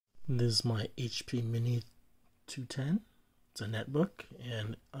This is my HP Mini 210. It's a netbook,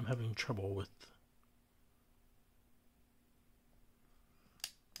 and I'm having trouble with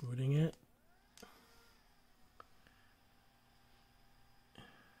booting it.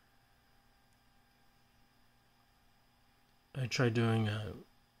 I tried doing a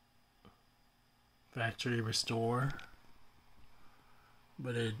factory restore,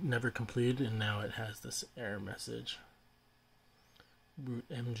 but it never completed, and now it has this error message.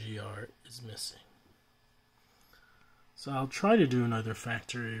 BOOTMGR is missing. So I'll try to do another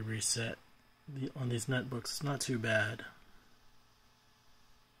factory reset on these netbooks. It's not too bad.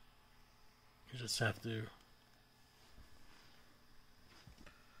 You just have to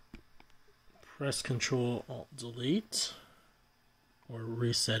press Ctrl+Alt+Delete or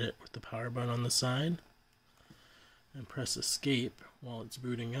reset it with the power button on the side and press escape while it's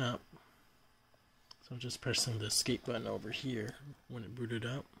booting up. So I'm just pressing the escape button over here when it booted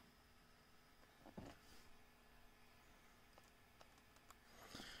up.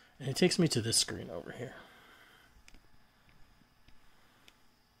 And it takes me to this screen over here.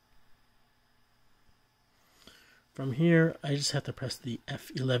 From here, I just have to press the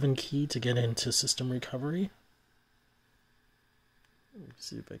F11 key to get into system recovery. Let me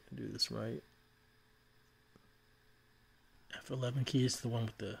see if I can do this right. F11 key is the one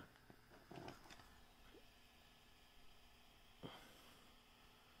with the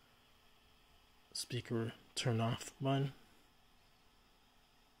speaker turn off button.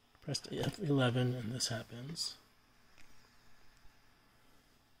 Press the F11 and this happens.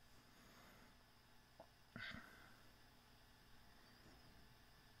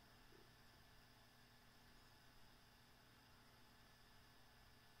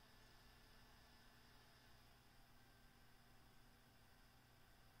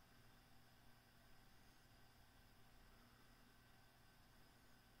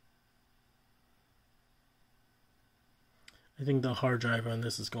 I think the hard drive on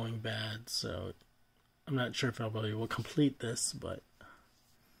this is going bad, so I'm not sure if I'll be able to complete this, but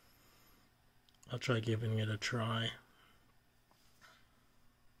I'll try giving it a try.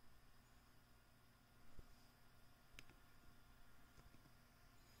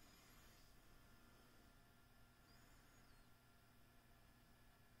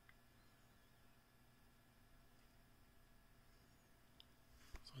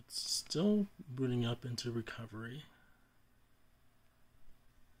 So it's still booting up into recovery.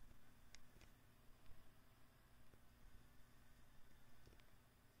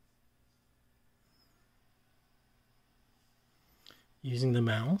 Using the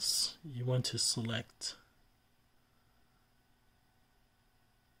mouse, you want to select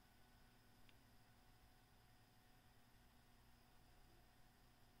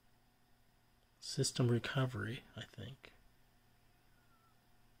System Recovery, I think.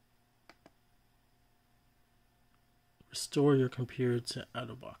 Restore your computer to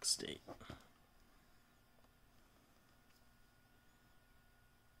out-of-box state.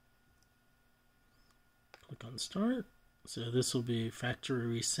 Click on Start. So this will be factory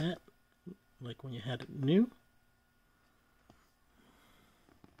reset, like when you had it new.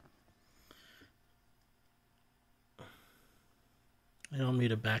 I don't need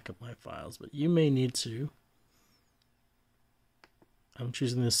to back up my files, but you may need to. I'm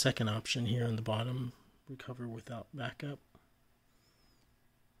choosing the second option here on the bottom, recover without backup.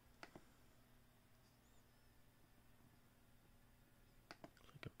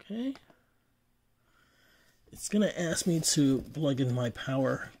 Click OK. It's going to ask me to plug in my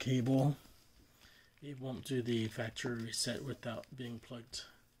power cable. It won't do the factory reset without being plugged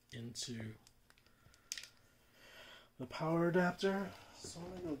into the power adapter. So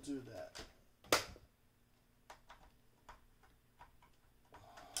I'm going to go do that.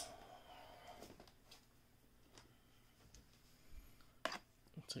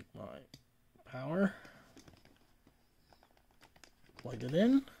 I'll take my power, plug it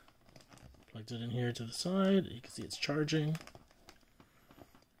in. Plugged it in here to the side. You can see it's charging.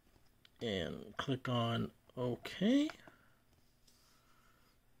 And click on OK.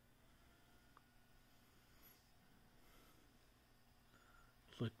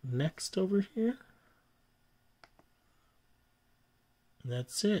 Click Next over here. And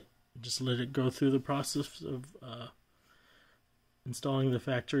that's it. Just let it go through the process of installing the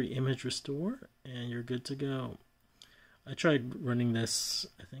factory image restore, and you're good to go. I tried running this,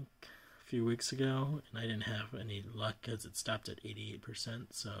 I think, few weeks ago, and I didn't have any luck because it stopped at 88%.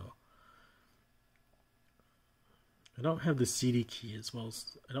 So I don't have the CD key, as well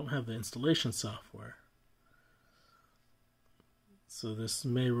as I don't have the installation software. So this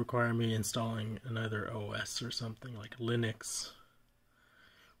may require me installing another OS or something like Linux,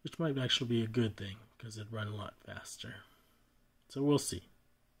 which might actually be a good thing because it'd run a lot faster. So we'll see.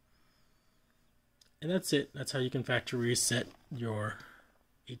 And that's it. That's how you can factory reset your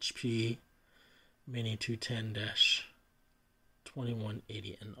HP Mini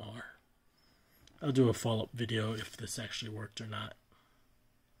 210-2180NR. I'll do a follow-up video if this actually worked or not.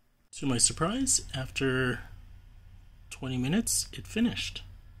 To my surprise, after 20 minutes, it finished.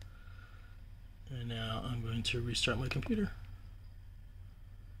 And now I'm going to restart my computer.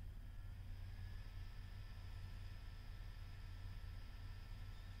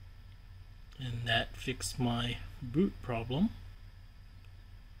 And that fixed my boot problem.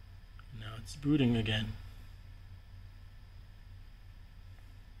 Now it's booting again.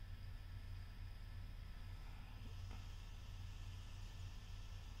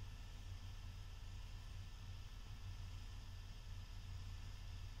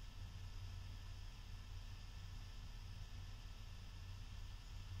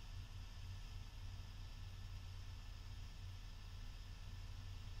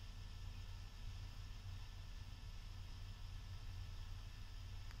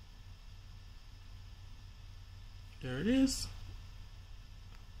 There it is.